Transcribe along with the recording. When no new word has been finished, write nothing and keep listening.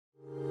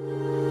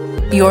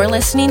You're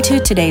listening to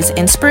today's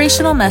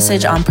inspirational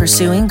message on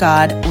pursuing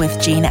God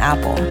with Gene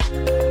Apple.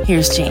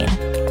 Here's Gene.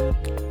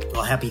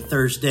 Well, happy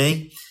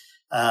Thursday.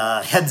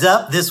 Heads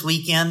up, this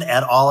weekend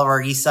at all of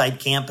our Eastside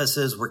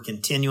campuses, we're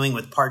continuing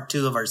with part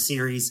 2 of our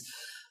series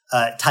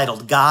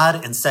titled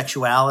God and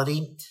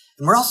Sexuality.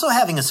 And we're also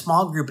having a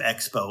small group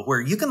expo where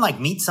you can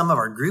meet some of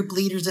our group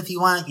leaders if you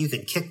want. You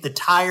can kick the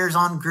tires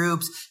on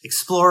groups,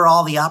 explore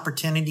all the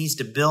opportunities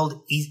to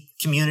build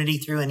community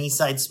through an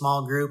Eastside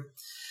small group.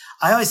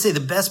 I always say the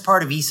best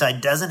part of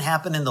Eastside doesn't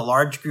happen in the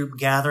large group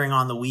gathering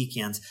on the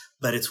weekends,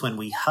 but it's when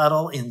we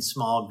huddle in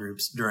small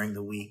groups during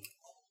the week.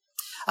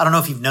 I don't know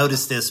if you've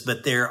noticed this,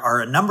 but there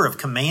are a number of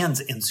commands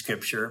in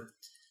Scripture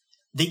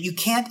that you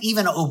can't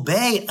even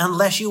obey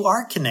unless you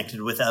are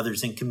connected with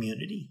others in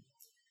community.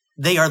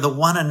 They are the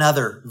one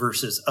another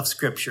verses of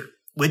Scripture,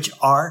 which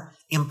are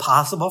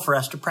impossible for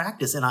us to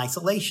practice in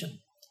isolation.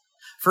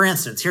 For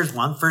instance, here's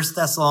one. 1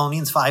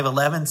 Thessalonians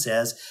 5:11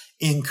 says,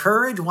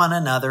 encourage one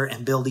another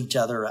and build each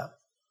other up.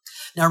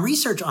 Now,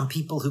 research on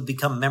people who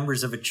become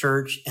members of a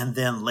church and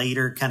then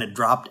later kind of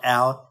dropped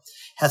out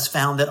has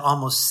found that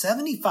almost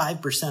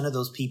 75% of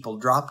those people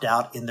dropped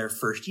out in their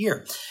first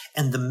year.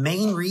 And the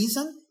main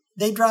reason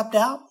they dropped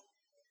out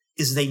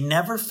is they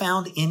never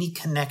found any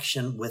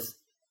connection with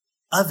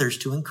others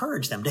to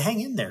encourage them, to hang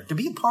in there, to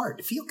be a part,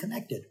 to feel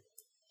connected.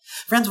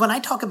 Friends, when I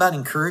talk about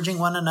encouraging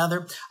one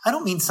another, I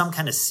don't mean some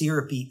kind of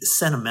syrupy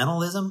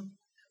sentimentalism.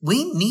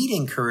 We need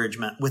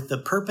encouragement with the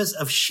purpose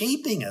of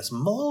shaping us,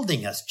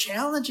 molding us,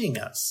 challenging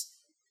us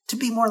to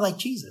be more like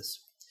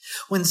Jesus.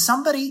 When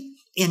somebody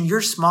in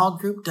your small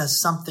group does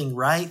something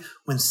right,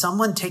 when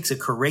someone takes a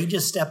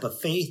courageous step of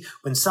faith,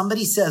 when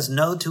somebody says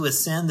no to a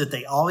sin that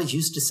they always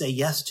used to say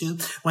yes to,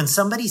 when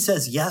somebody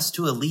says yes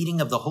to a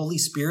leading of the Holy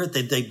Spirit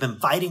that they've been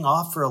fighting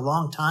off for a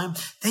long time,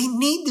 they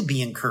need to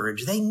be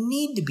encouraged. They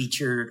need to be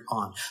cheered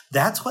on.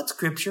 That's what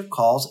Scripture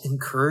calls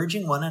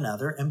encouraging one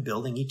another and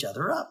building each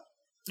other up.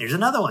 Here's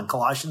another one.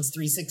 Colossians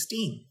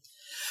 3:16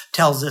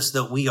 tells us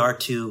that we are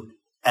to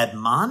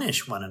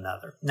admonish one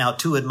another. Now,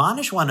 to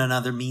admonish one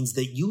another means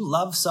that you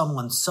love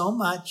someone so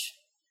much,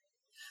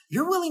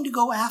 you're willing to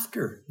go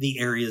after the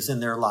areas in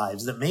their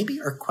lives that maybe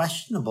are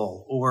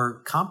questionable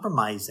or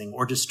compromising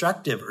or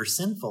destructive or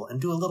sinful and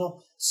do a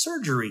little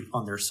surgery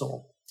on their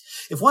soul.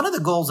 If one of the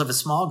goals of a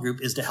small group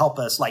is to help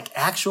us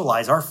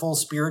actualize our full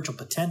spiritual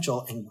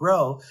potential and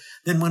grow,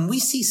 then when we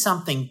see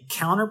something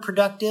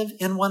counterproductive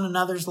in one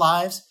another's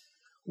lives,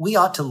 we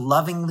ought to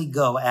lovingly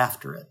go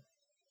after it.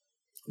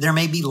 There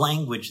may be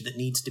language that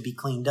needs to be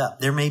cleaned up.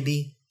 There may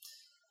be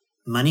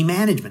money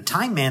management,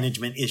 time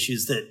management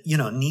issues that,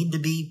 need to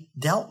be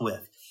dealt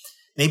with.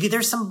 Maybe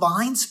there's some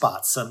blind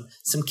spots,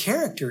 some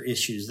character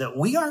issues that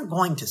we aren't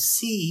going to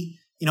see,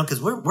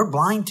 because we're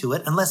blind to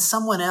it unless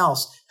someone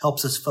else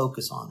helps us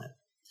focus on it.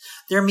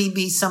 There may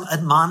be some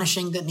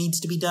admonishing that needs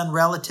to be done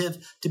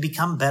relative to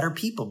become better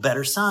people,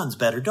 better sons,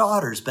 better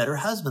daughters, better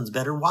husbands,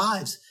 better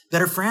wives,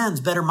 better friends,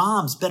 better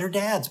moms, better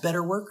dads,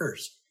 better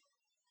workers.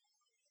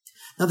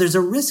 Now, there's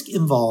a risk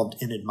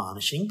involved in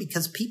admonishing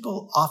because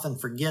people often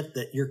forget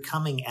that you're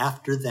coming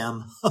after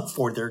them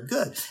for their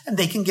good, and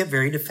they can get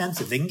very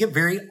defensive. They can get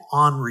very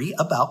ornery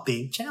about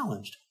being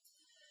challenged.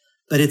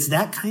 But it's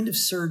that kind of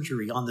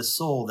surgery on the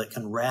soul that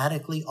can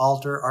radically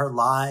alter our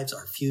lives,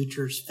 our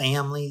futures,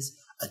 families,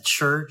 a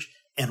church,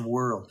 and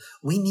world.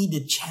 We need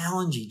to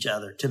challenge each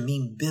other to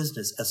mean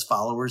business as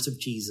followers of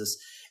Jesus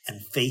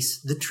and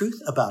face the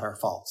truth about our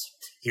faults.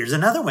 Here's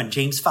another one.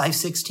 James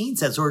 5:16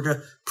 says we're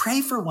to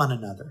pray for one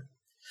another.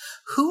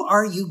 Who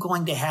are you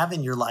going to have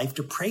in your life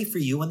to pray for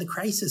you when the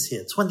crisis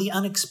hits, when the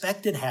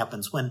unexpected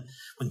happens, when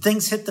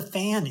things hit the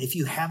fan, if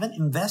you haven't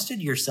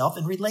invested yourself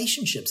in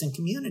relationships and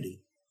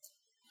community?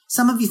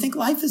 Some of you think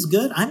life is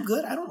good. I'm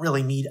good. I don't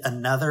really need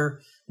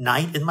another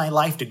night in my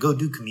life to go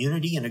do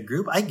community in a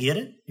group. I get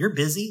it. You're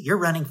busy. You're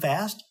running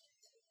fast.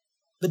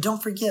 But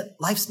don't forget,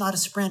 life's not a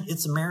sprint.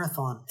 It's a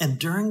marathon. And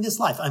during this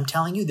life, I'm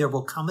telling you, there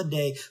will come a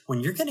day when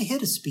you're going to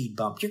hit a speed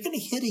bump. You're going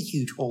to hit a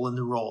huge hole in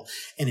the road.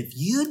 And if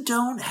you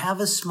don't have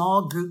a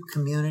small group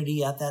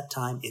community at that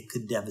time, it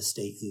could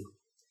devastate you.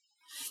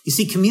 You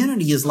see,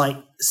 community is like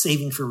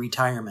saving for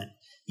retirement.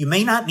 You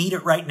may not need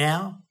it right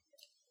now.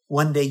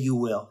 One day you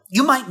will.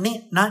 You might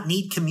not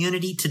need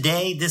community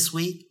today, this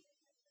week,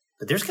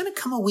 but there's going to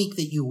come a week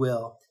that you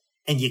will.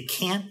 And you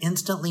can't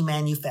instantly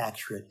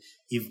manufacture it.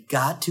 You've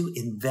got to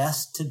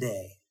invest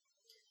today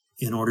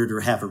in order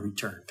to have a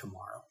return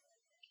tomorrow.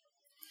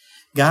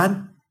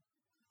 God,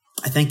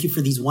 I thank you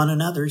for these one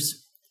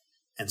another's.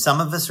 And some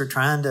of us are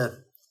trying to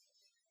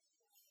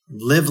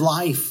live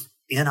life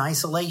in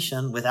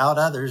isolation without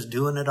others,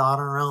 doing it on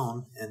our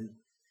own. And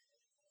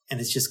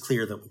it's just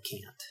clear that we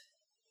can't.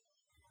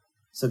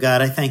 So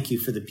God, I thank you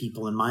for the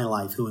people in my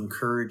life who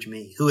encourage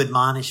me, who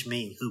admonish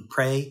me, who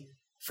pray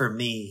for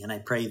me, and I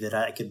pray that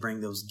I could bring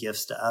those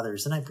gifts to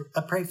others. And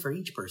I pray for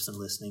each person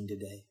listening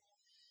today,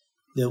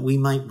 that we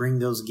might bring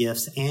those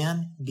gifts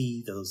and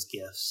be those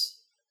gifts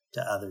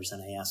to others.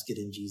 And I ask it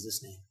in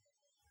Jesus' name.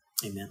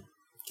 Amen.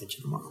 Catch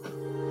you tomorrow.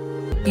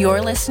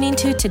 You're listening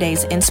to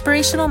today's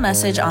inspirational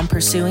message on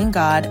pursuing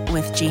God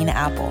with Gene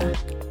Apple.